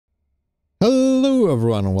Hello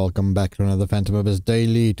everyone and welcome back to another Phantom Abyss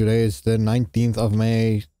Daily. Today is the 19th of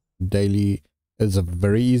May. Daily is a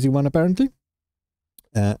very easy one apparently.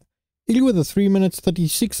 Eagle with a 3 minutes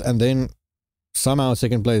 36 and then somehow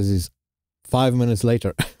second place is 5 minutes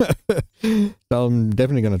later. So I'm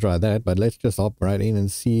definitely going to try that, but let's just hop right in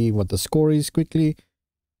and see what the score is quickly.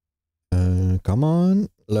 Come on,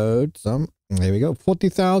 load some. There we go,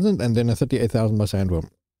 40,000 and then a 38,000 by Sandworm.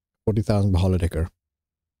 40,000 by Holodecker.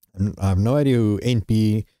 I have no idea who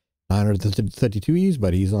NP 932 is,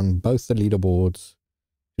 but he's on both the leaderboards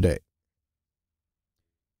today.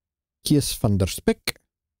 Kies van der Spek,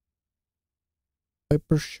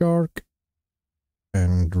 Piper Shark,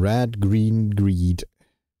 and Rad Green Greed.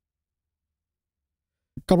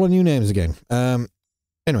 A couple of new names again.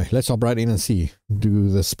 Anyway, let's hop right in and see. Do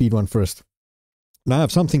the speed one first. Now I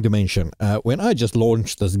have something to mention. When I just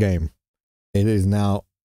launched this game, it is now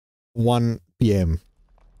 1 PM.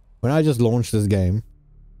 When I just launched this game,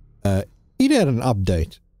 it had an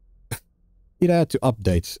update. It had to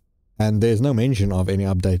update, and there's no mention of any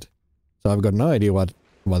update. So I've got no idea what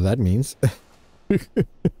that means.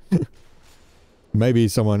 Maybe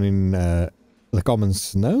someone in the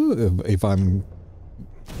comments know if I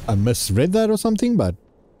misread that or something, but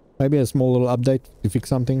maybe a small little update to fix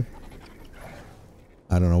something.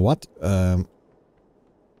 I don't know what.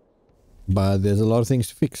 But there's a lot of things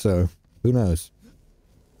to fix, so who knows.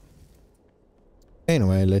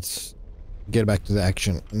 Anyway, let's get back to the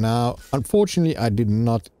action. Now, unfortunately, I did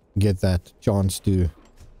not get that chance to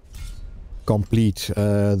complete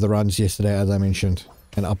the runs yesterday, as I mentioned,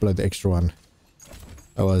 and upload the extra one.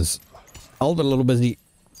 I was a little busy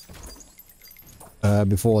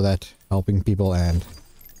before that, helping people, and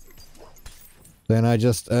then I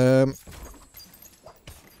just when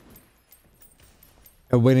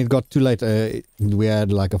it got too late, we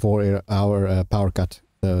had like a 4-hour power cut,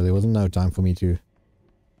 so there wasn't no time for me to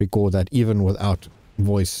record that even without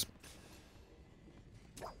voice.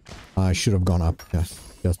 I should have gone up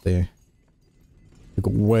just there. Took a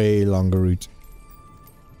way longer route,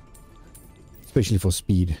 especially for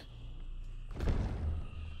speed.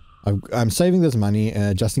 I'm saving this money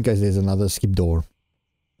just in case there's another skip door,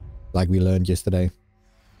 like we learned yesterday.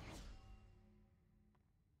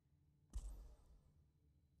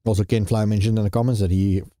 Also, Ken Fly mentioned in the comments that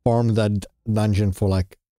he farmed that dungeon for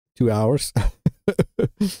like 2 hours.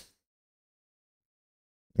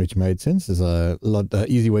 Which made sense. There's a lot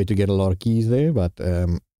easy way to get a lot of keys there, but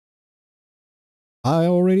I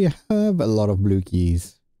already have a lot of blue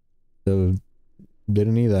keys, so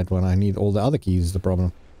didn't need that one. I need all the other keys is the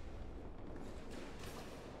problem.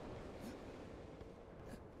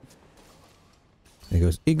 There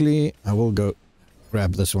goes Iggly. I will go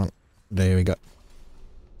grab this one. There we go.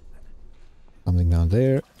 Something down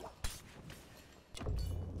there.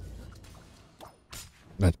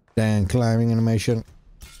 That dang climbing animation.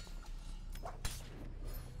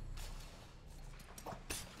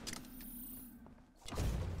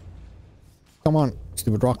 Come on,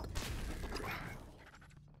 stupid rock.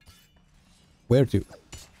 Where to?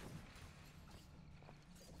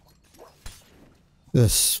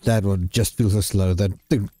 That one just feels so slow. That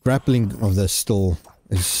the grappling of this stall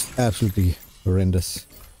is absolutely horrendous.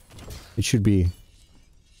 It should be.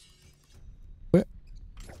 Where?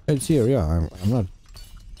 It's here. Yeah, I'm not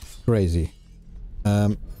crazy.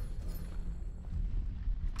 The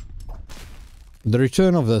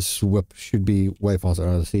return of this whip should be way faster.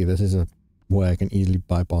 I'll see. This is a way I can easily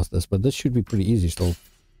bypass this, but this should be pretty easy still.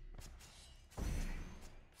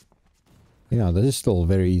 Yeah, this is still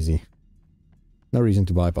very easy. No reason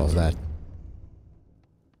to bypass that.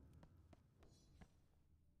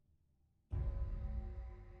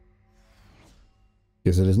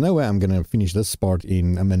 Okay, so there's no way I'm gonna finish this part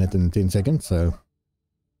in 1 minute and 10 seconds, so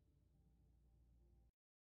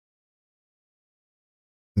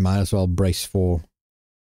might as well brace for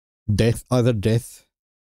death, either death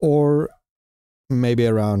or maybe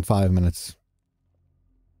around 5 minutes.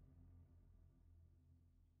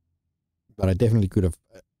 But I definitely could have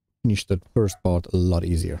finished that first part a lot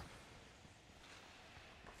easier.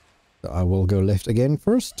 So I will go left again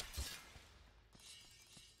first.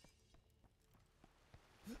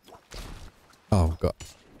 Oh god.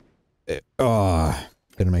 Oh,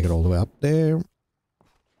 didn't make it all the way up there.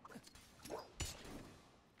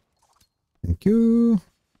 Thank you.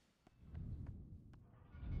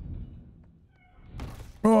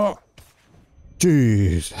 Oh,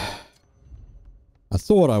 jeez. I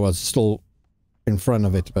thought I was still in front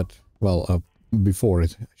of it, but, well, before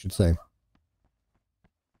it, I should say.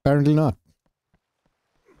 Apparently not.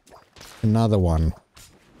 Another one.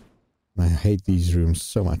 I hate these rooms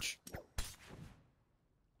so much.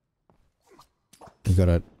 We got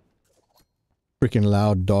a freaking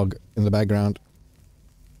loud dog in the background.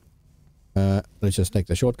 Let's just take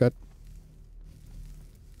the shortcut.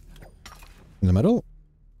 In the middle?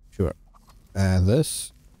 Sure. And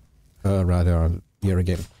this. Right around here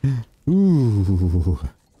again. Ooh.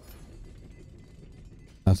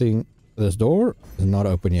 Nothing. This door is not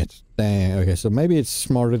open yet. Dang. Okay, so maybe it's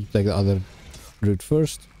smarter to take the other route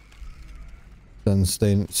first. Since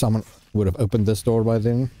then someone would have opened this door by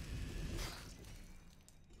then.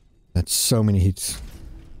 That's so many hits.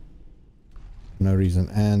 No reason.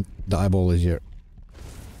 And the eyeball is here.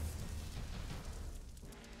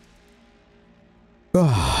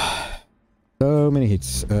 Oh, so many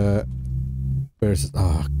hits. Where's...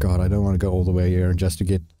 Oh god, I don't want to go all the way here just to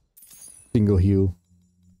get single heal.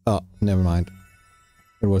 Oh, never mind.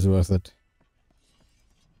 It was worth it.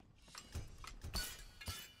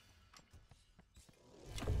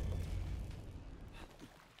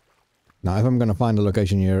 Now, if I'm gonna find a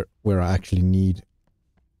location here where I actually need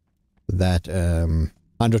that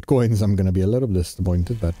 100 coins, I'm gonna be a little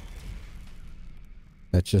disappointed, but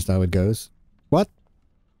that's just how it goes. What?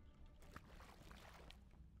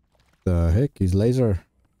 The heck? He's laser.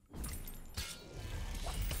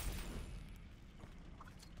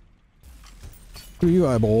 Screw you,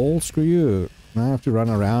 eyeball. Screw you. I have to run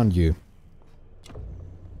around you.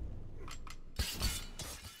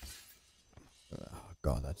 Oh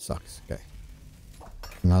god, that sucks. Okay.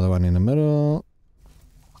 Another one in the middle.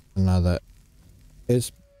 Another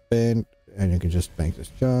is bent. And you can just make this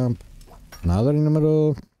jump. Another in the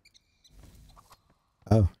middle.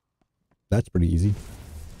 Oh. That's pretty easy.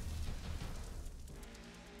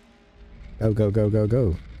 Go, go, go, go,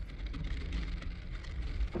 go.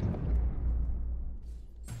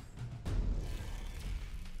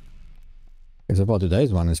 So far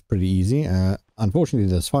today's one is pretty easy. Unfortunately,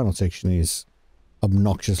 this final section is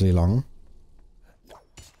obnoxiously long. I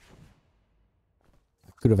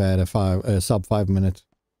could have had a sub 5 minute.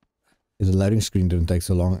 The loading screen didn't take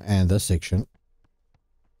so long, and this section.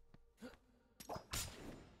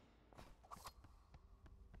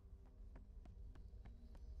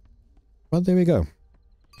 But there we go.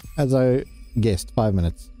 As I guessed, 5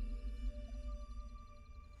 minutes.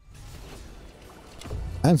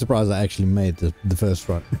 I'm surprised I actually made the first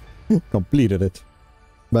run. Completed it.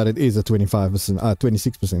 But it is a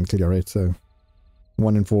 26% clear rate, so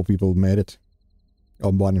 1 in 4 people made it.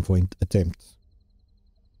 Or 1 in 4 attempts.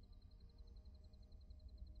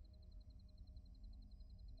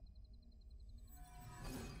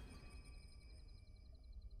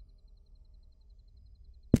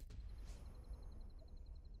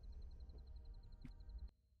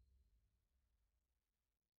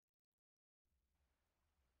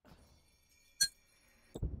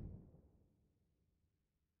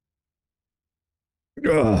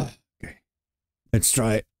 Ugh. Okay. Let's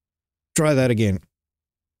try that again.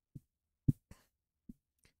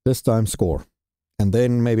 This time score. And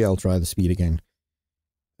then maybe I'll try the speed again.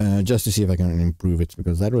 Just to see if I can improve it,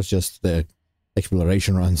 because that was just the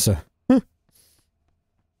exploration run, so...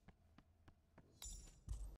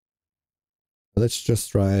 Let's just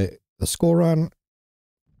try the score run.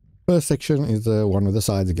 First section is the one with the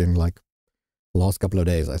sides again, like the last couple of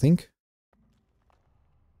days, I think.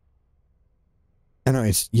 I know,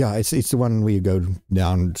 it's the one where you go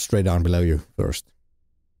down, straight down below you first.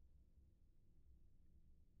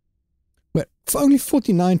 But for only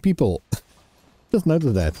 49 people. Just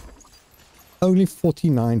notice that. Only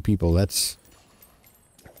 49 people, that's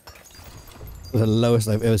the lowest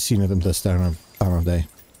I've ever seen it in this time of day.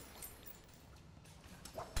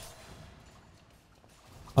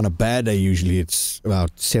 On a bad day, usually it's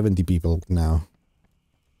about 70 people now.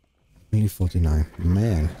 Only 49.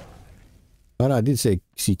 Man. But I did see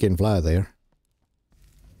Ken Fly there.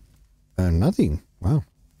 Nothing. Wow.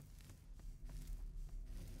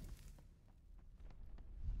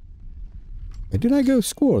 Where did I go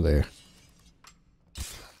score there?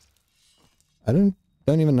 I don't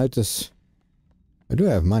even notice. I do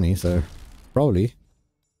have money, so probably.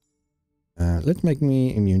 Let's make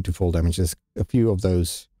me immune to fall damage. There's a few of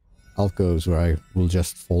those alcoves where I will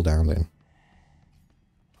just fall down then.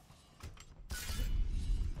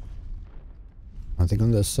 Nothing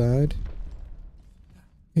on this side.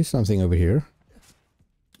 Here's something over here.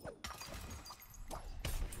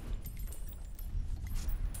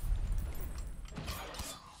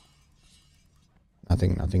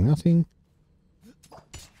 Nothing, nothing, nothing.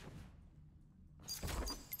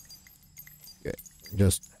 Okay,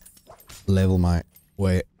 just level my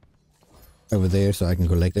way over there so I can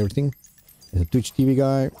collect everything. There's a Twitch TV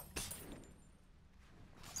guy.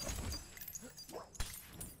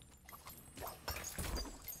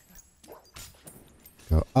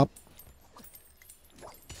 Go up.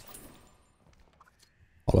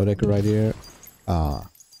 Hollow decker right here. Ah,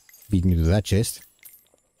 beat me to that chest.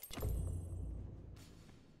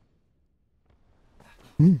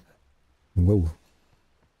 Whoa.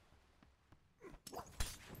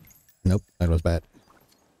 Nope, that was bad.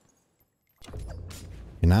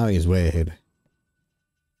 And now he's way ahead.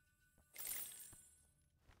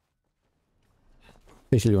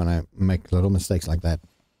 Especially when I make little mistakes like that.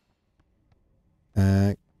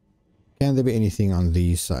 Can there be anything on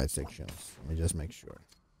these side sections? Let me just make sure.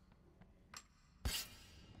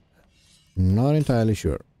 Not entirely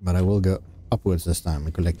sure, but I will go upwards this time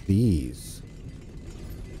and collect these.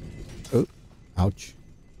 Oh, ouch.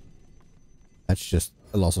 That's just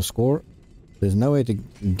a loss of score. There's no way to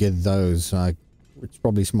get those, so it's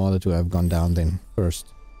probably smarter to have gone down then first.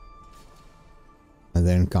 And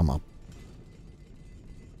then come up.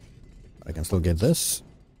 I can still get this.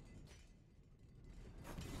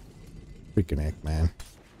 Freaking heck, man.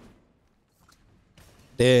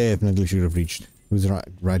 Definitely should have reached. Who's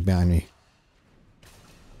right behind me?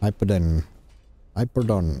 Hyperdon.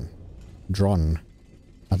 Dron.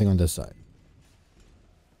 Nothing on this side.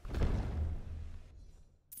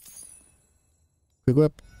 Quick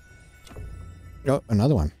whip. Oh,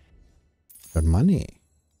 another one. Got money.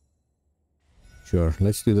 Sure,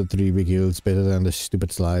 let's do the 3 big hills. Better than the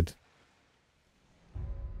stupid slide.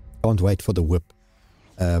 Can't wait for the whip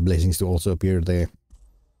blessings to also appear there.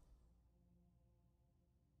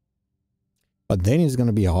 But then it's going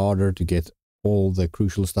to be harder to get all the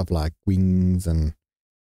crucial stuff like wings and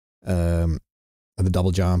the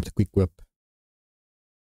double jump, the quick whip.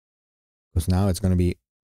 Because now it's going to be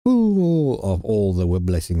full of all the whip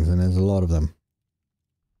blessings, and there's a lot of them.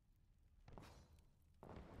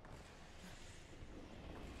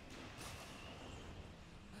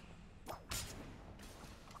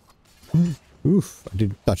 Oof, I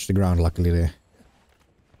didn't touch the ground luckily there.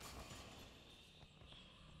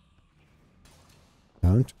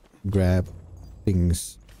 Don't grab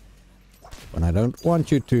things when I don't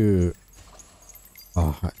want you to.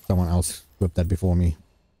 Oh, someone else whipped that before me.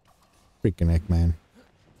 Freaking heck, man.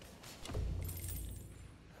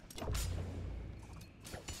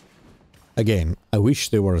 Again, I wish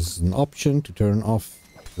there was an option to turn off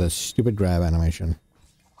the stupid grab animation.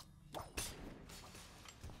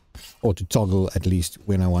 Or to toggle at least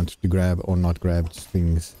when I want to grab or not grab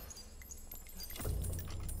things.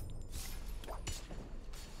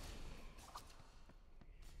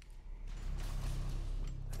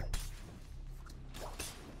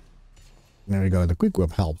 There we go, the quick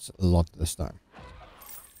whip helps a lot this time.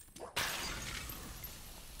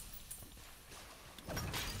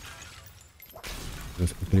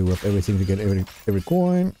 Just quickly whip everything to get every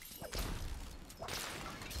coin.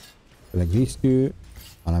 Collect these two.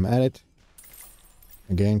 While I'm at it.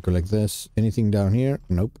 Again, collect this. Anything down here?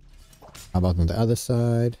 Nope. How about on the other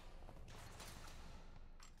side?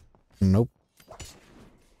 Nope.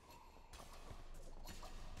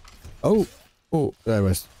 Oh! Oh, that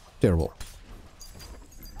was terrible.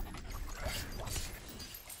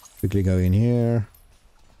 Quickly go in here.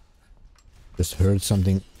 Just heard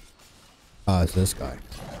something. Ah, it's this guy.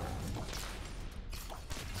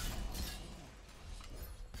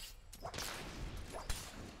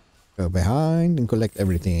 Go behind and collect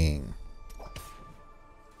everything.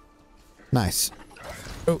 Nice.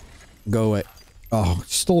 Oh, go away. Oh,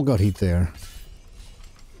 still got hit there.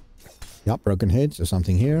 Yup, broken heads or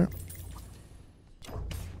something here.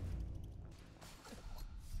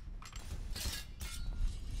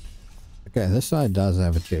 Okay, this side does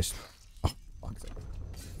have a chest. Oh, fuck that.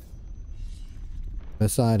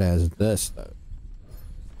 This side has this though.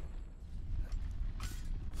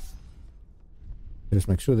 Just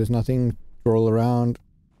make sure there's nothing to roll around.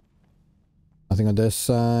 Nothing on this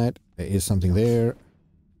side. There is something there.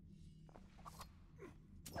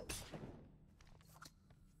 There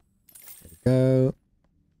we go.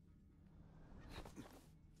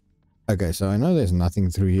 Okay, so I know there's nothing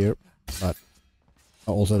through here, but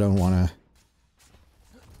I also don't want to...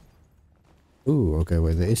 Ooh, okay,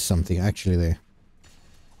 wait, there is something actually there.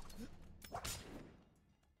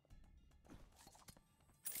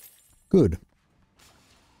 Good.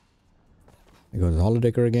 There goes the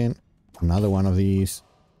holodecker again. Another one of these.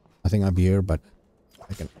 Nothing up here, but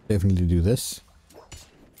I can definitely do this.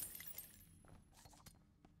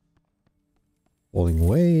 Falling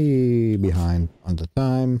way behind on the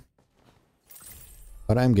time.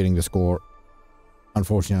 But I'm getting the score.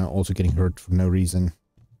 Unfortunately, I'm also getting hurt for no reason.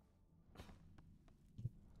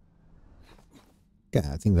 Okay,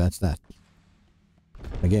 I think that's that.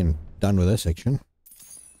 Again, done with this section.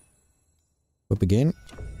 Whip again.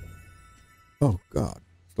 Oh god.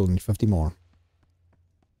 Still need 50 more.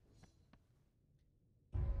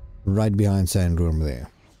 Right behind Sandworm there.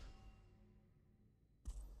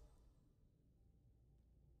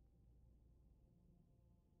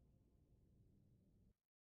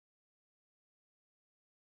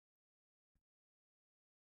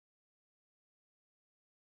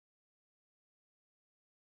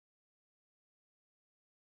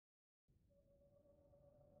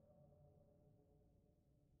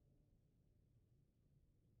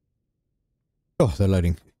 Oh, they're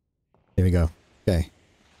loading. Here we go. Okay.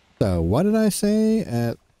 So, what did I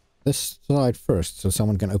say? This side first, so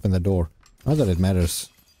someone can open the door. Not that it matters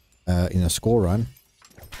in a score run.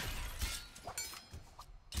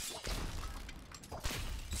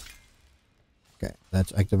 Okay,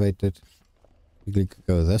 that's activated. We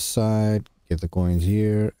go this side, get the coins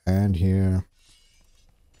here and here.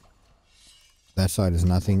 That side is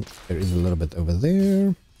nothing. There is a little bit over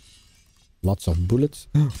there. Lots of bullets.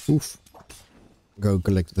 Oof. Go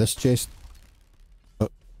collect this chest. Oh,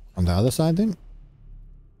 on the other side then?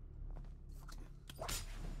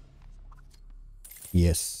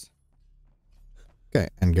 Yes. Okay,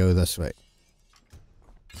 and go this way.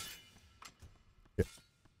 Yeah.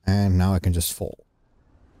 And now I can just fall.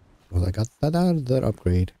 Well, I got that out of that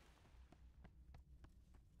upgrade.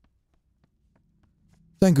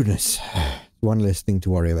 Thank goodness. One less thing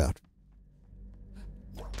to worry about.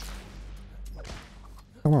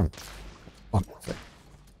 Come on. Fuck.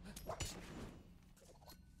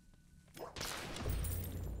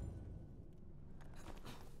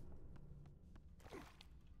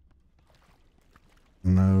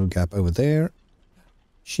 No gap over there.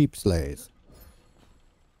 Sheep slays.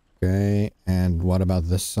 Okay, and what about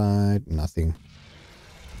this side? Nothing.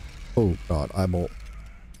 Oh god, eyeball.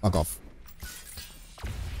 Fuck off.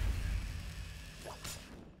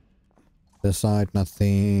 This side,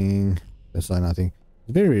 nothing. This side, nothing.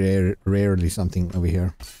 Very rarely something over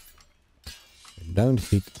here. Don't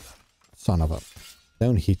hit. Son of a.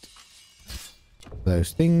 Don't hit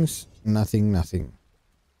those things. Nothing, nothing.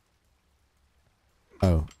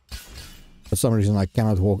 Oh. For some reason I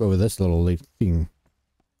cannot walk over this little thing.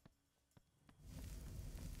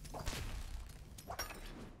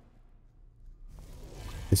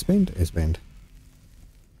 It's bent? It's bent.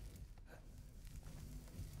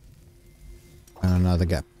 And another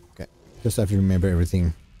gap. Okay. Just have to remember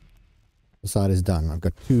everything. The side is done. I've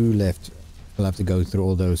got 2 left. I'll have to go through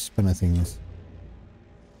all those spinner things.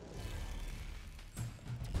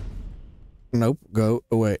 Nope. Go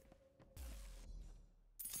away.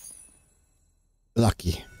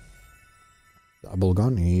 Lucky. Double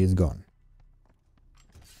gone. He is gone.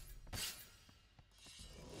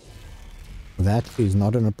 That is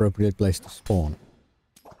not an appropriate place to spawn.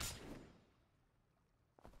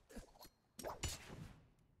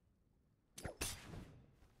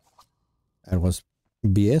 That was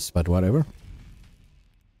BS, but whatever.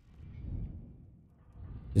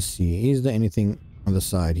 Let's see. Is there anything on the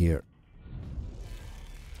side here?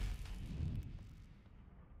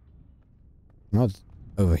 Not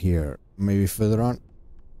over here. Maybe further on.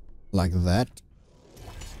 Like that.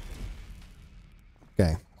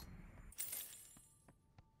 Okay.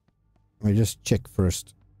 Let me just check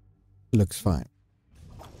first. Looks fine.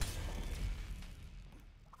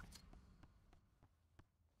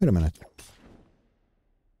 Wait a minute.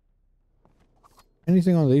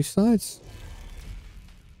 Anything on these sides?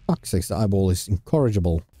 Fuck's sake, the eyeball is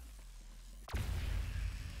incorrigible.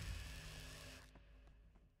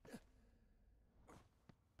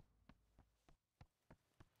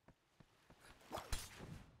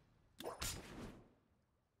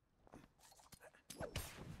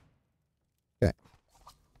 Okay.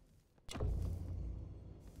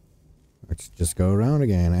 Let's just go around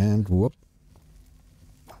again and whoop.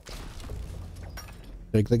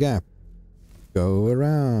 Take the gap. Go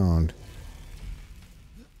around.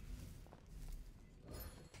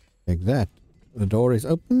 Like that. The door is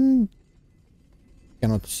open.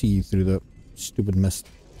 Cannot see through the stupid mist.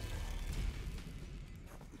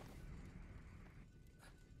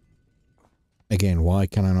 Again, why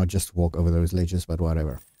can I not just walk over those ledges, but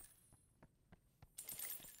whatever.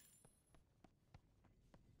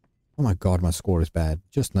 Oh my god, my score is bad.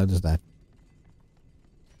 Just noticed that.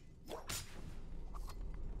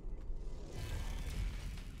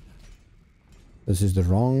 This is the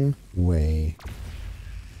wrong way.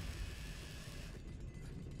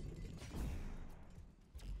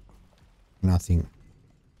 Nothing.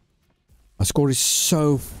 My score is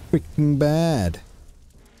so freaking bad.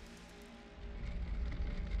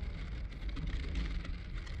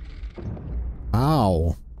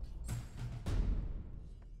 Ow.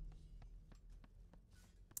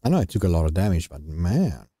 I know it took a lot of damage, but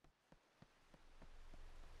man.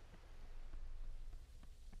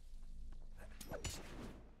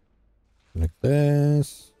 Like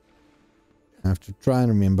this. I have to try and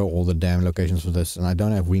remember all the damn locations for this, and I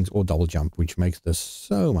don't have wings or double jump, which makes this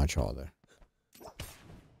so much harder.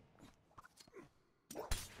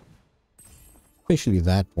 Especially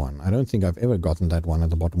that one. I don't think I've ever gotten that one at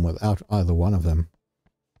the bottom without either one of them.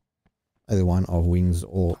 Either one of wings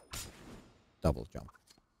or double jump.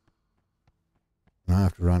 And I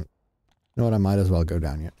have to run. You know what? I might as well go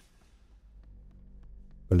down here.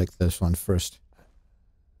 Collect this one first.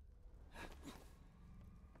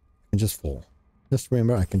 And just fall. Just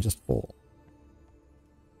remember, I can just fall.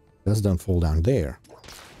 Just don't fall down there.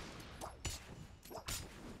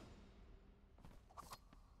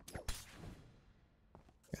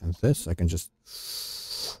 And this, I can just...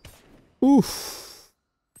 Oof!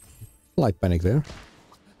 Slight panic there.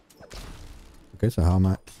 Okay, so how am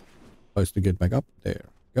I supposed to get back up? There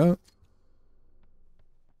we go.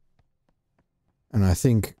 And I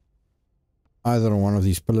think either one of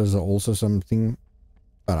these pillars are also something,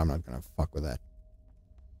 but I'm not gonna fuck with that.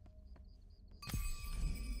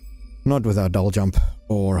 Not without double jump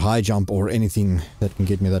or high jump or anything that can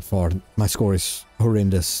get me that far. My score is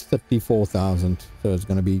horrendous. 34,000. So it's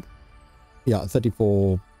gonna be, yeah,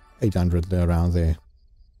 34,800 around there.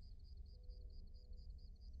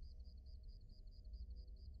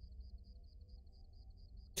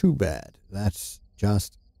 Too bad. That's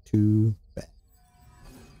just too bad.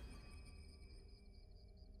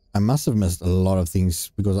 I must have missed a lot of things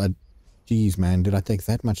because I... Jeez, man, did I take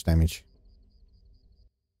that much damage?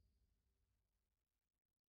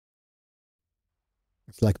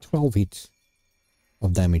 It's like 12 hits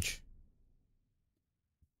of damage.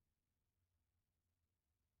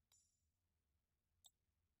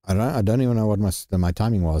 I don't even know what my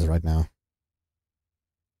timing was right now.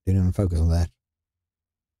 Didn't even focus on that.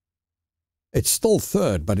 It's still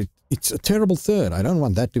third, but it's a terrible third. I don't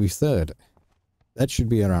want that to be third. That should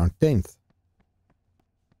be around 10th.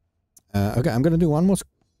 Okay, I'm going to do one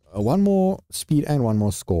more speed and one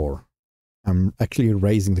more score. I'm actually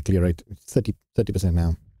raising the clear rate 30%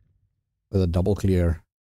 now. With a double clear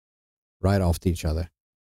right after each other.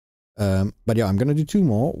 But yeah, I'm going to do two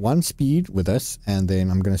more. One speed with this, and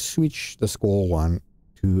then I'm going to switch the score one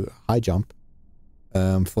to high jump.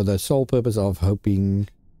 For the sole purpose of hoping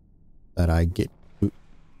that I get...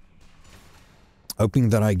 Hoping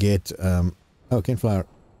that I get... oh, Kenflower.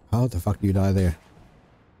 How the fuck do you die there?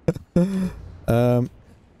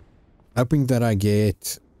 Hoping that I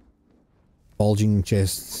get bulging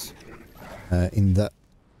chests in the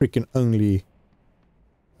freaking only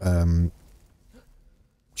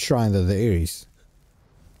shrine that there is.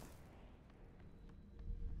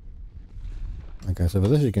 Okay, so for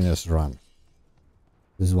this you can just run.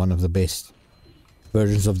 This is one of the best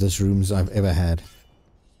versions of this rooms I've ever had.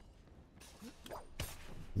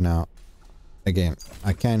 Now, again,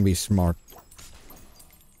 I can be smart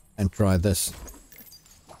and try this,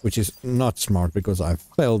 which is not smart because I've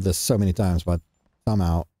failed this so many times, but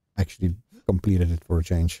somehow actually completed it for a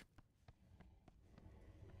change.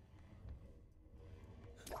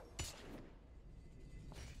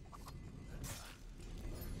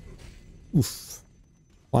 Oof.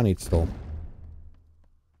 One hit still.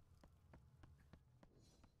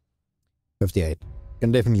 58.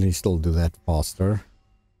 Can definitely still do that faster.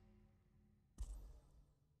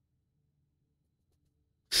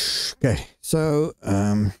 Okay, so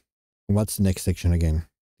what's the next section again?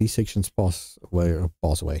 These sections pass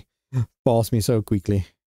me so quickly.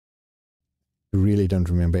 I really don't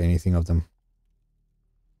remember anything of them.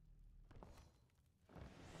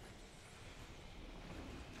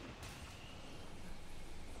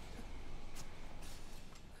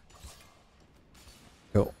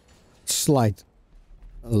 Cool. Slight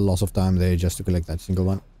loss of time there just to collect that single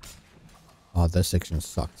one. Oh, this section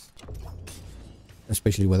sucks.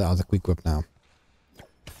 Especially without the quick whip now.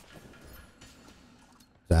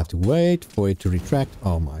 So I have to wait for it to retract.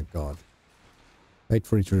 Oh my god. Wait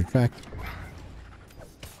for it to retract.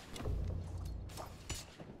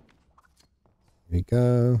 Here we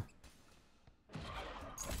go.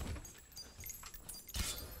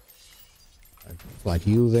 Slight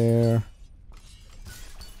heal there.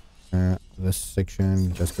 This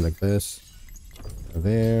section, just collect this. Go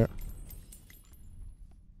there.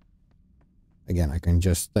 Again, I can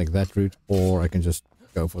just take that route, or I can just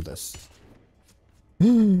go for this.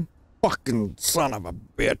 Fucking son of a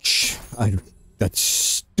bitch. That's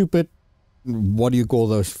stupid. What do you call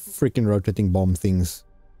those freaking rotating bomb things?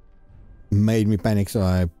 Made me panic, so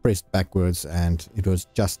I pressed backwards and it was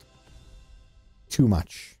just too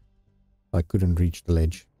much. I couldn't reach the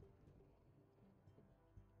ledge.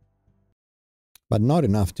 But not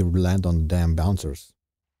enough to land on the damn bouncers.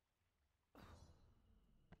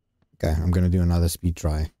 Okay, I'm gonna do another speed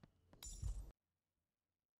try.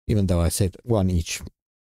 Even though I said one each.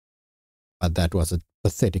 But that was a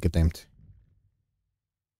pathetic attempt.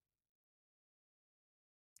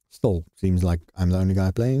 Still, seems like I'm the only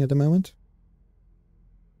guy playing at the moment.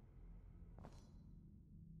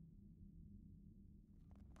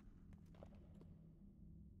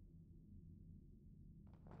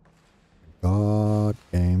 God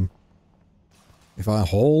game. If I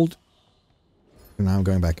hold... Now I'm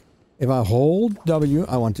going back. If I hold W,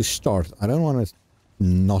 I want to start. I don't want to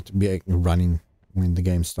not be running when the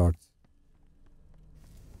game starts.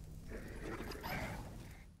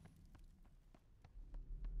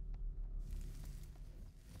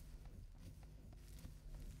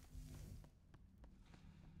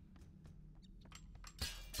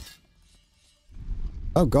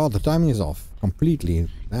 Oh god, the timing is off. Completely.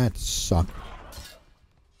 That sucked.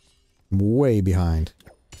 I'm way behind.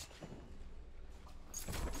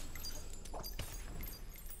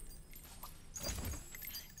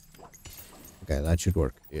 Okay, that should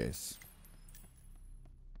work. Yes.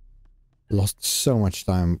 Lost so much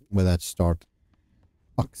time with that start.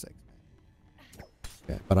 Fuck's sake.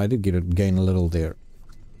 Okay, but I did gain a little there.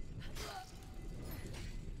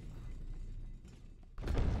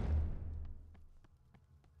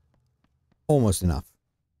 Almost enough.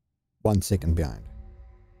 1 second behind.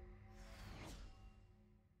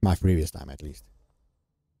 My previous time, at least.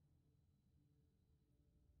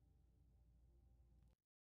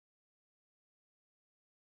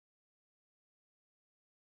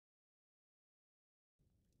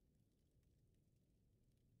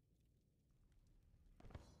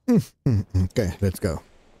 Okay, let's go.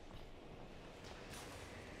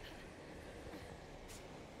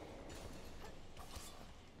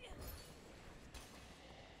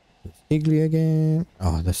 It's Iggly again.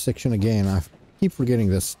 Oh, this section again. I keep forgetting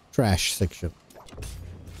this trash section.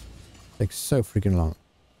 Takes so freaking long.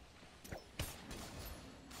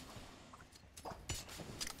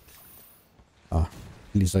 Oh,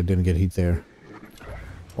 at least I didn't get hit there.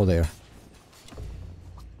 Or there.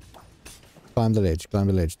 Climb the ledge, climb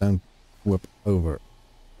the ledge. Don't whip over.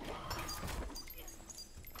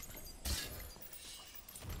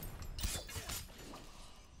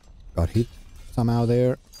 Got hit somehow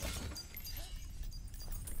there.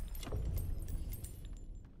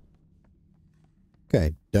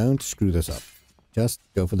 Okay, don't screw this up. Just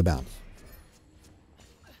go for the bounce.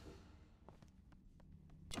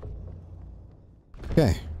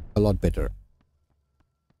 Okay, a lot better.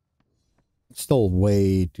 Still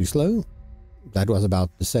way too slow. That was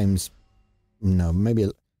about the same. No, maybe.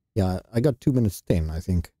 Yeah, I got 2 minutes 10, I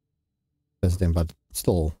think. That's them, but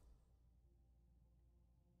still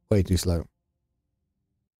way too slow.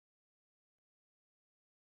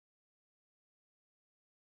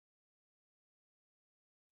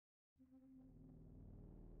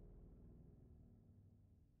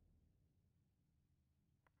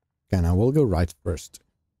 Okay, now we'll go right first.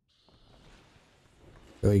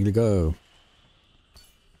 Go, Eagle, go.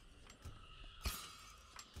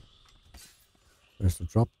 There's the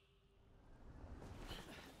drop.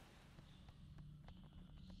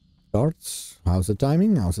 Starts. How's the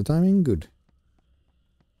timing? How's the timing? Good.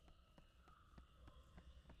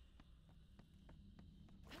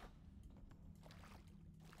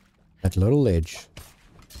 That little ledge.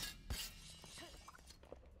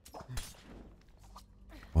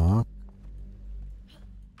 Fuck.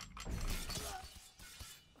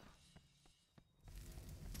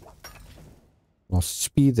 Lost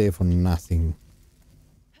speed there for nothing.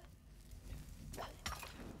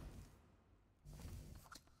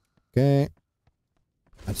 Okay.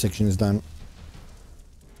 That section is done.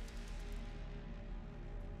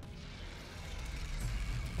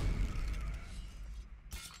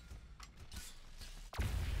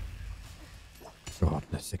 God,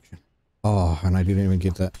 that section. Oh, and I didn't even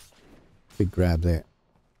get that big grab there.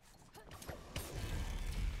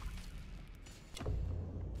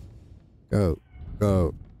 Go.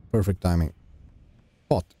 Go. Perfect timing.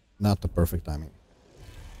 Pot. Not the perfect timing.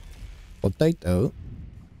 Potato.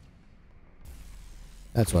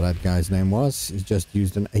 That's what that guy's name was. He just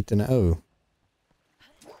used an 8 and an O.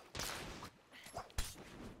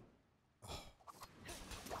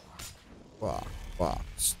 Wow. Wow.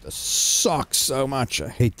 This sucks so much. I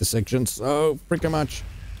hate the section so freaking much.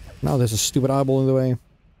 Now there's a stupid eyeball in the way.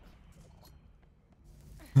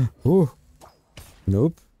 Ooh.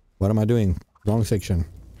 Nope. What am I doing? Wrong section.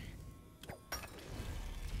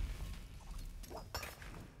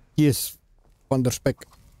 Yes. Wonderspec.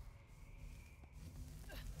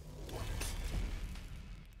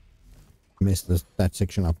 messed that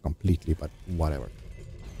section up completely, but whatever.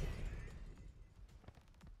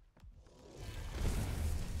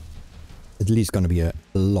 At least gonna be a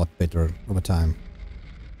lot better over time.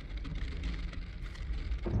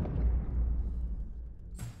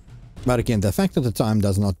 But again, the fact that the time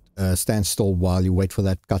does not stand still while you wait for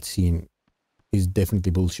that cutscene is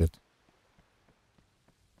definitely bullshit.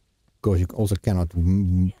 Because you also cannot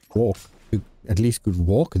walk. You at least could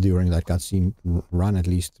walk during that cutscene, run at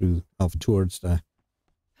least towards the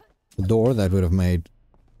door. That would have made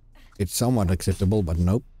it somewhat acceptable, but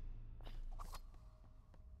nope.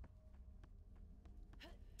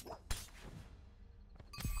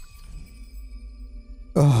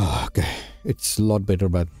 Oh, okay. It's a lot better,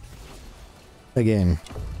 but again,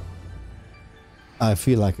 I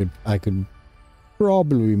feel like I could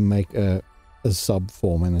probably make a sub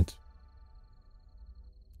 4 minute.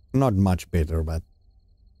 Not much better, but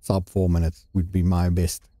sub 4 minutes would be my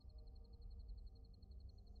best.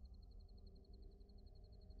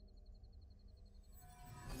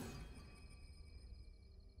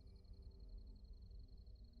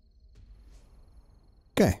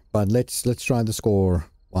 Okay, but let's try the score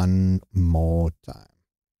one more time.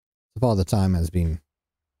 So far the time has been,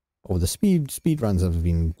 or the speed runs have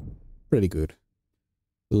been pretty good.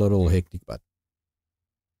 A little hectic, but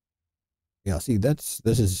yeah, see, this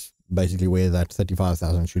is basically where that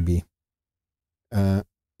 35,000 should be.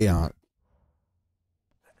 Yeah.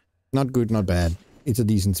 Not good, not bad. It's a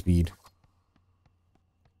decent speed.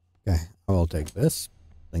 Okay, I will take this.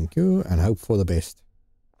 Thank you, and hope for the best.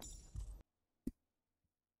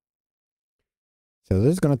 So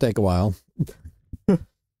this is going to take a while.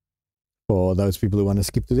 For those people who want to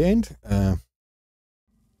skip to the end,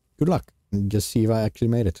 good luck. And just see if I actually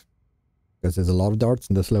made it. Because there's a lot of darts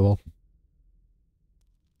in this level.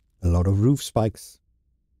 A lot of roof spikes.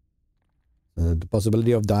 The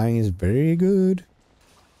possibility of dying is very good.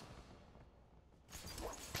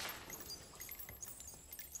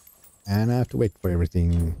 And I have to wait for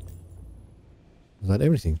everything. Is that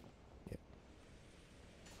everything? Yeah.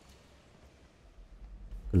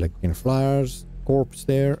 Collecting flyers. Corpse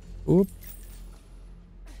there. Oop.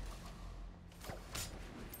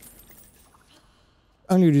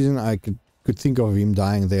 Only reason I could think of him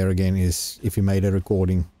dying there again is if he made a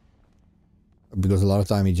recording. Because a lot of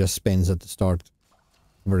time he just spends at the start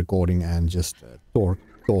of a recording and just talk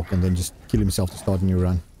and then just kill himself to start a new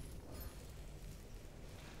run.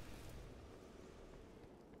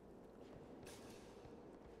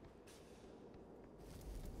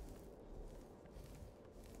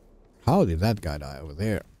 How did that guy die over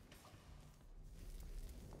there?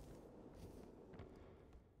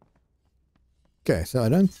 Okay, so I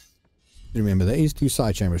don't remember. There is 2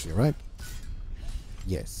 side chambers here, right?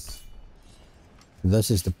 Yes.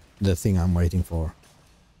 This is the thing I'm waiting for.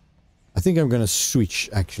 I think I'm gonna switch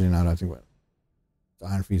actually now that I think about it.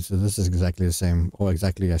 Iron Feed, so this is exactly the same, or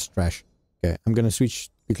exactly as trash. Okay, I'm gonna switch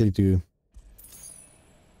quickly to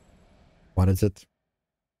what is it?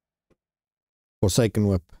 Forsaken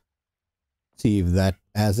Whip. See if that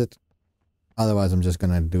has it. Otherwise I'm just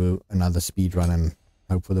gonna do another speed run and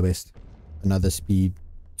hope for the best. Another speed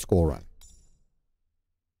score run.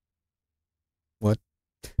 What?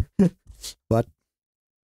 What?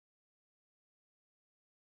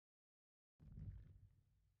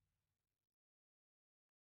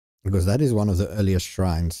 Because that is one of the earliest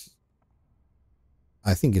shrines.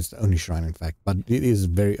 I think it's the only shrine, in fact. But it is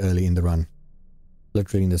very early in the run.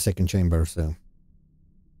 Literally in the second chamber, so...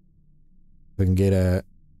 we can get a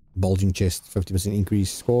bulging chest, 50%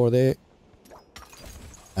 increase score there.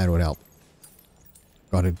 That would help.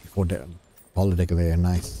 Got it before the holodeck there,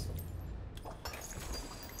 nice.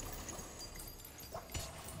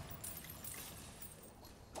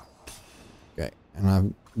 Okay, and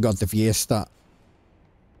I've got the Fiesta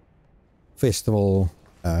Festival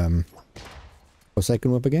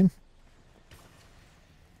Forsaken Whip again.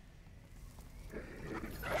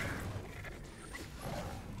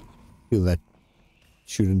 Feel that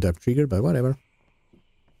shouldn't have triggered, but whatever.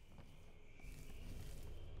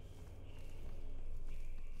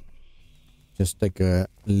 Just take a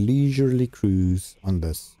leisurely cruise on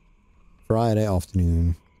this Friday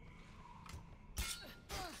afternoon.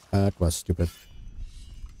 That was stupid.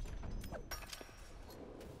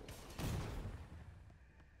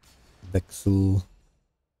 Vexel.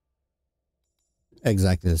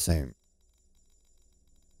 Exactly the same.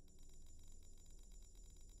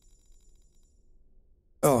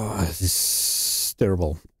 Oh, this is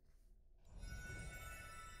terrible.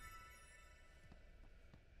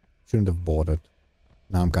 Shouldn't have bought it.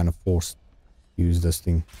 Now I'm kind of forced to use this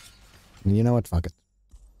thing. And you know what? Fuck it.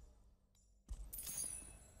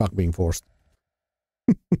 Fuck being forced.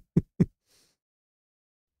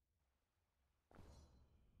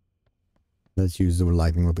 Let's use the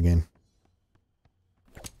lightning whip again.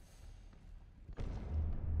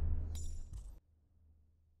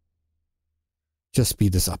 Just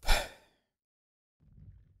speed this up.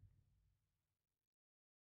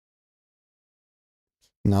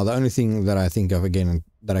 Now, the only thing that I think of again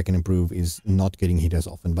that I can improve is not getting hit as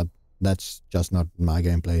often, but that's just not my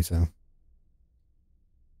gameplay, so.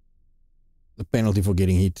 The penalty for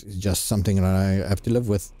getting hit is just something that I have to live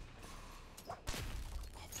with.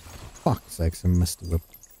 Fuck's sakes, I missed the whip.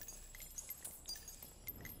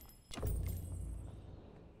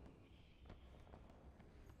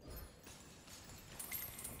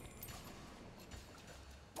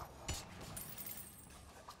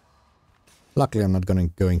 Luckily, I'm not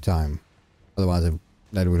going time. Otherwise,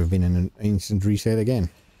 that would have been an instant reset again.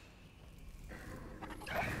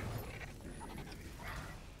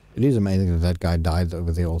 It is amazing that that guy died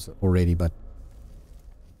over there also already, but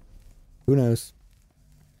who knows?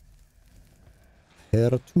 Air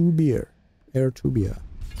to beer. Air to beer.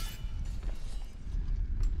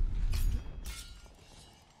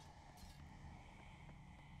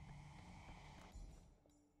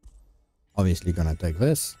 Obviously gonna take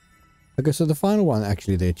this. Okay, so the final one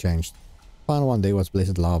actually they changed. Final one there was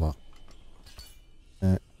Blessed Lava.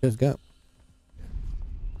 Just go.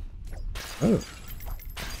 Oh.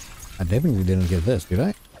 I definitely didn't get this, did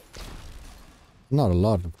I? Not a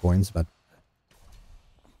lot of coins, but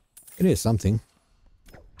it is something.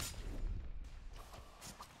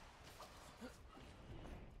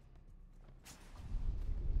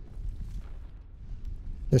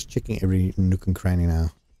 Just checking every nook and cranny now.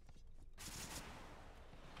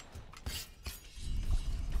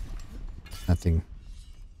 Nothing.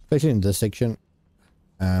 Especially in this section,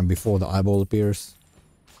 before the eyeball appears.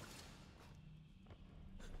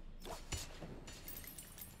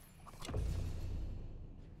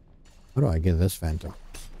 How do I get this phantom?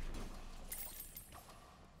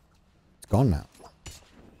 It's gone now.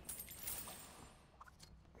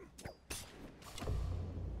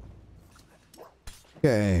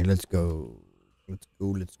 Okay, let's go. Let's go,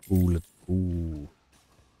 let's go, let's go.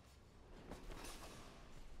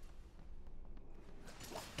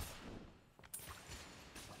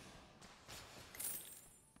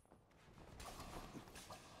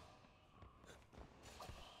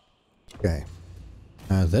 Okay.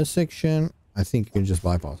 This section, I think you can just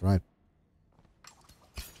bypass, right?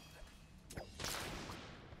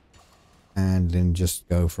 And then just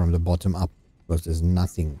go from the bottom up, because there's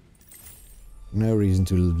nothing. No reason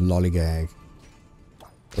to lollygag.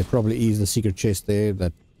 They probably ease the secret chest there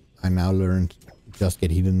that I now learned just get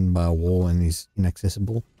hidden by a wall and is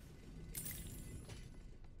inaccessible.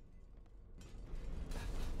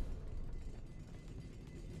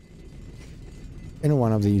 Any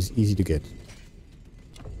one of these easy to get.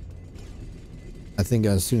 I think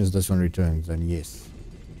as soon as this one returns, then yes.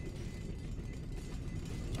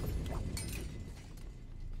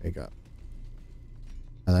 There you go.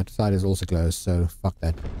 Now that side is also closed, so fuck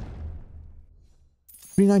that.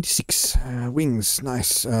 396 wings,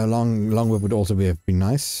 nice. Long whip would also have been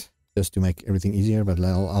nice, just to make everything easier. But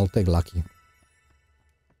I'll take lucky.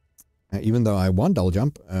 Even though I want double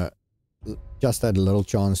jump, just that little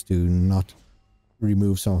chance to not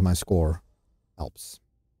remove some of my score helps.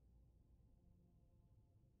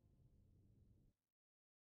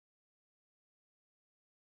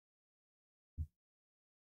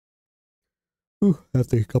 Ooh, I have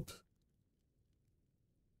the hiccups.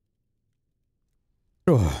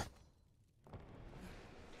 Oh.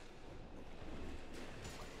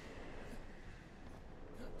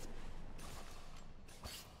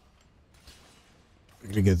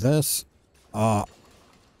 Quickly get this. I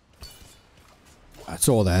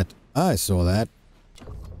saw that. I saw that.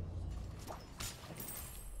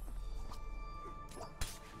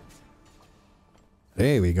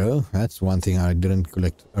 There we go. That's one thing I didn't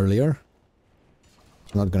collect earlier.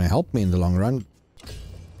 It's not going to help me in the long run.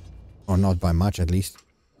 Or not by much, at least.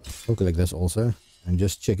 We'll collect this also. And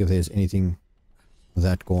just check if there's anything in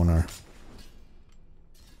that corner.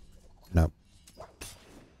 No.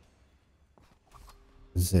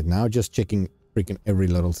 As I said, now just checking freaking every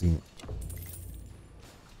little thing.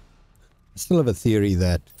 I still have a theory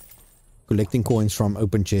that collecting coins from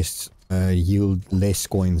open chests yield less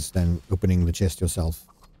coins than opening the chest yourself.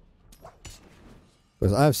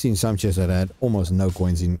 Because I've seen some chests that had almost no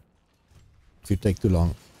coins in if you take too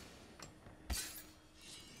long.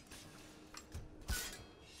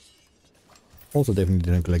 Also definitely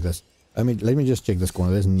didn't collect this. I mean, let me just check this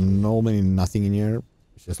corner. There's normally nothing in here.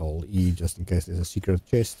 It's just all E just in case there's a secret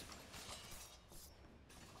chest.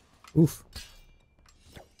 Oof.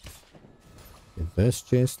 Get this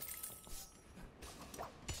chest.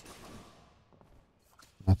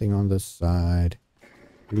 Nothing on this side.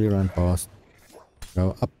 Really run past.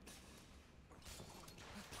 Go up.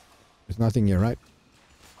 There's nothing here, right?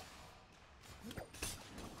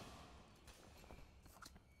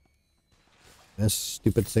 This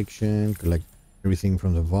stupid section. Collect everything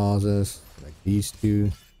from the vases. Like these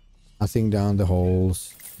two. Nothing down the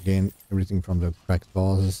holes. Again, everything from the cracked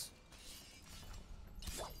vases.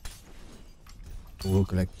 We'll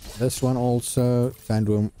collect this one also.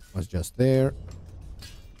 Sandworm was just there.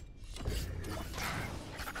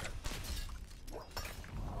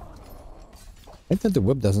 I think that the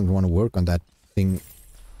whip doesn't want to work on that thing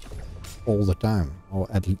all the time. Or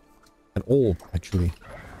at all, actually.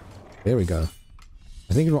 There we go.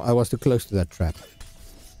 I think I was too close to that trap.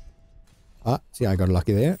 Ah, see, I got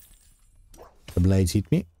lucky there. The blades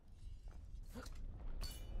hit me.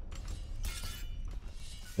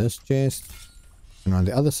 This chest. And on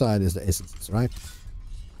the other side is the essences, right?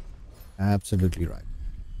 Absolutely right.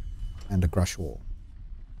 And a crush wall.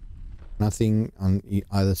 Nothing on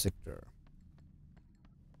either sector.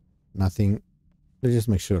 Nothing. Let's just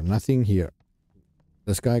make sure. Nothing here.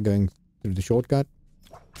 This guy going through the shortcut.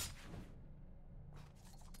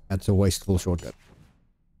 That's a wasteful shortcut.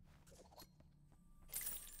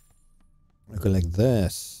 Look like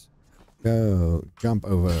this. Go. Jump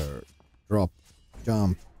over. Drop.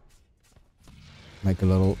 Jump. Make a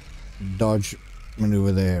little dodge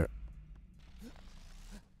maneuver there.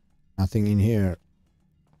 Nothing in here.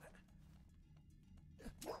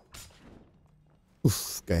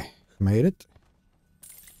 Oof. Okay. Made it.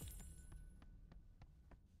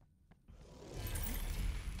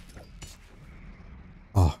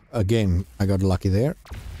 Oh, again, I got lucky there.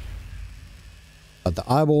 But the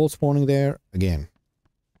eyeball spawning there, again.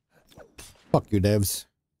 Fuck you, devs.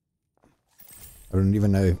 I don't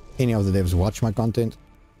even know if any of the devs watch my content.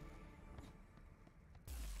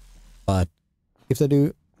 But if they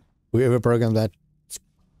do, whoever programmed that,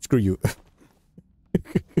 screw you.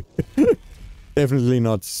 Definitely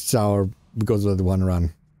not sour because of the one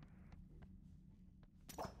run.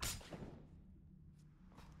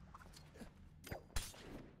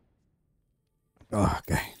 Oh,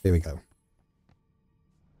 okay, there we go.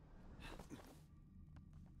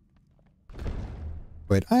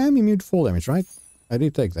 Wait, I am immune to fall damage, right? I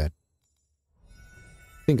did take that.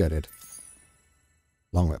 I think I did.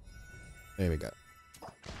 Long whip. There we go.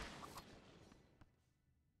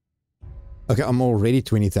 Okay, I'm already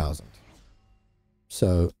 20,000.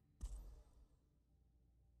 So...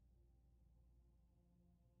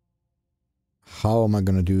 how am I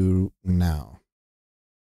gonna do now?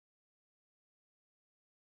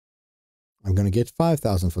 I'm gonna get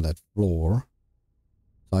 5,000 for that floor.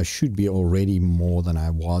 So I should be already more than I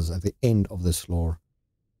was at the end of this floor.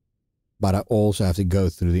 But I also have to go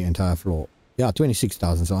through the entire floor. Yeah,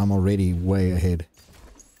 26,000, so I'm already way ahead.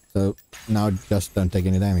 So now just don't take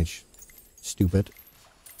any damage. Stupid.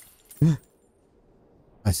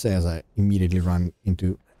 I say as I immediately run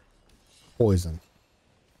into poison.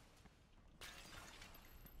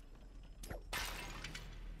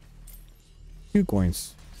 Two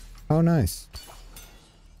coins. How nice.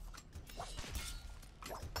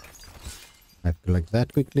 I collect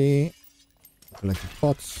that quickly. Collect the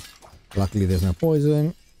pots. Luckily there's no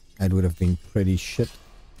poison. That would have been pretty shit.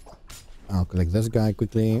 I'll collect this guy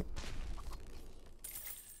quickly.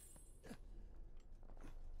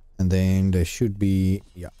 And then there should be...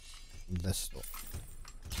 yeah. This door.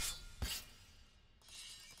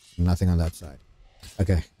 Nothing on that side.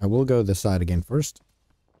 Okay, I will go this side again first.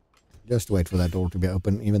 Just wait for that door to be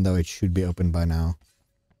open, even though it should be open by now.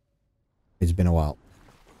 It's been a while.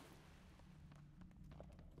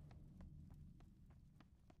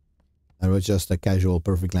 That was just a casual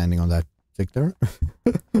perfect landing on that sector.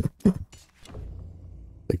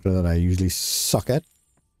 Sector that I usually suck at.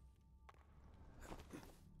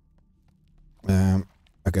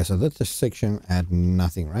 Okay, so that's the section had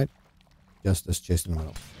nothing, right? Just this chest in the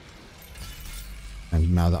middle.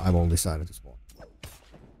 And now the eyeball decided to spawn.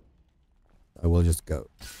 I will just go.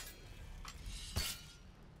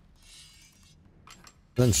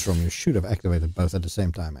 Lindstrom, you should have activated both at the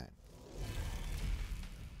same time, man.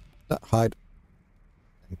 Hide.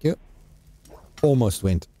 Thank you. Almost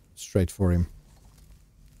went straight for him.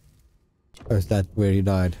 Or is that where he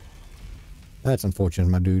died? That's unfortunate,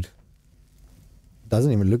 my dude.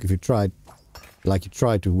 Doesn't even look if you tried. Like you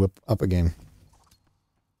tried to whip up again.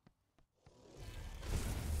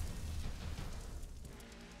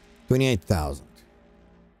 $28,000.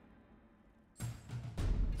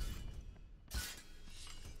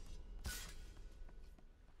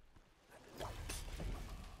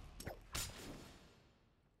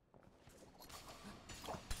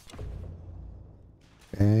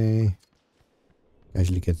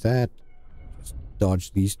 easily get that. Just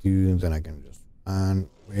dodge these two, and then I can just... And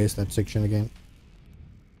where's that section again?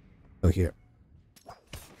 Oh, here.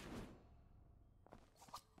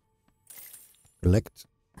 Collect.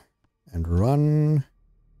 And run.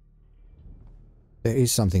 There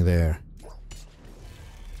is something there.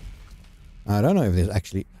 I don't know if there's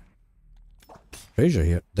actually treasure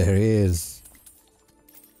here. There is.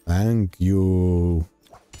 Thank you.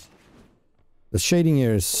 The shading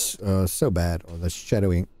here is so bad, or the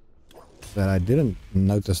shadowing, that I didn't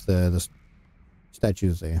notice the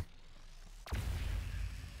statues there.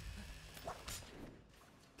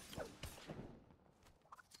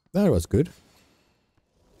 That was good.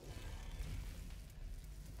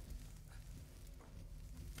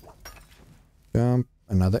 Jump,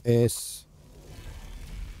 another S.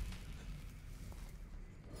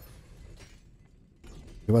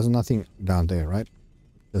 There was nothing down there, right?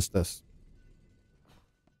 Just this.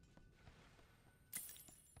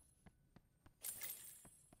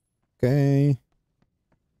 Okay.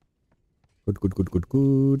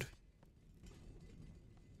 Good.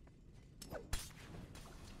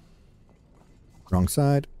 Wrong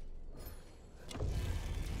side.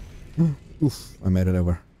 Oof, I made it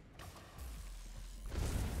over.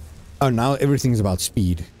 Oh, now everything's about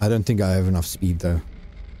speed. I don't think I have enough speed, though.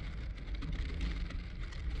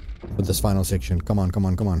 For this final section. Come on.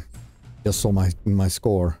 Just saw my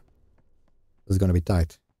score. This is gonna be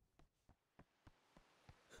tight.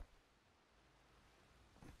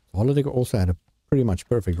 Holiday also had a pretty much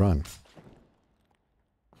perfect run.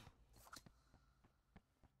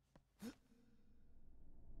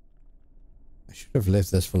 I should have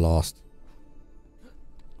left this for last.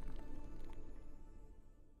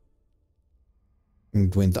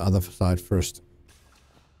 And went the other side first.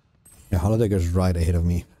 Yeah, Holiday goes right ahead of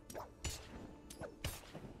me.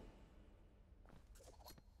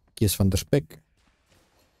 Kies van der Spek.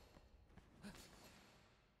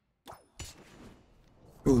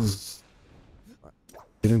 Oof.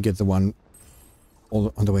 Didn't get the one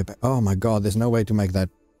all on the way back. Oh my god, there's no way to make that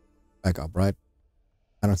back up, right?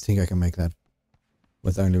 I don't think I can make that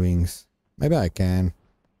with only wings. Maybe I can.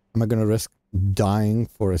 Am I gonna risk dying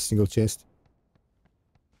for a single chest?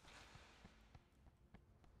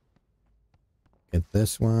 Get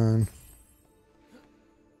this one.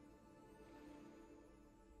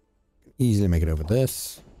 Easily make it over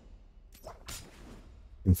this.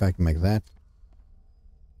 In fact, make that.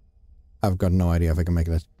 I've got no idea if I can make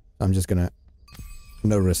that. I'm just gonna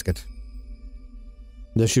no risk it.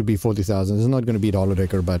 This should be 40,000. It's not gonna beat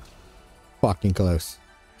Holodecker, but fucking close.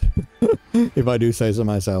 If I do say so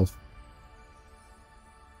myself.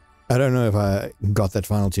 I don't know if I got that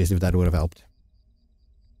final chest, if that would have helped.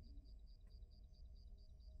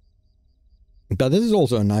 But this is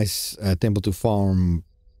also a nice temple to farm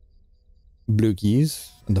blue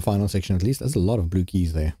keys. In the final section at least. There's a lot of blue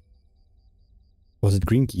keys there. Was it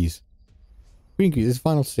green keys? Green keys, this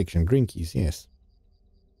final section. Green keys, yes.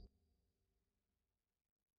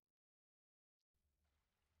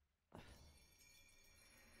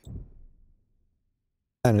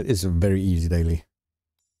 And it is a very easy daily.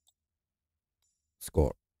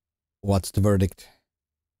 Score. What's the verdict?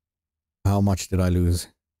 How much did I lose?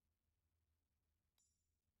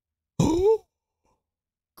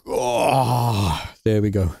 Oh, there we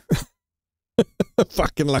go.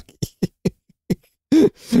 Fucking lucky.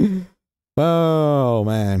 Oh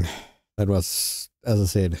man, that was, as I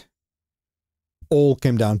said, all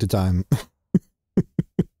came down to time.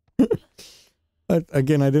 But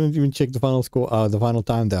again, I didn't even check the final score, the final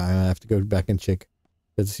time there. I have to go back and check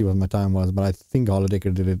to see what my time was. But I think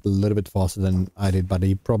Holodecker did it a little bit faster than I did, but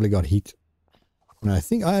he probably got heat. And I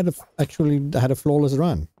think I had actually had a flawless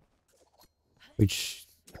run, which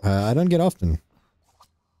I don't get often.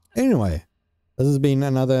 Anyway, this has been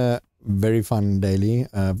another very fun daily.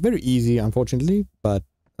 Very easy, unfortunately, but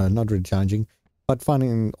not really challenging, but fun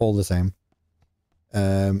in all the same.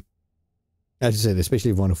 As I said,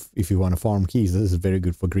 especially if you want to farm keys, this is very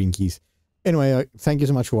good for green keys. Anyway, thank you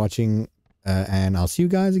so much for watching, and I'll see you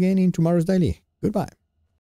guys again in tomorrow's daily. Goodbye.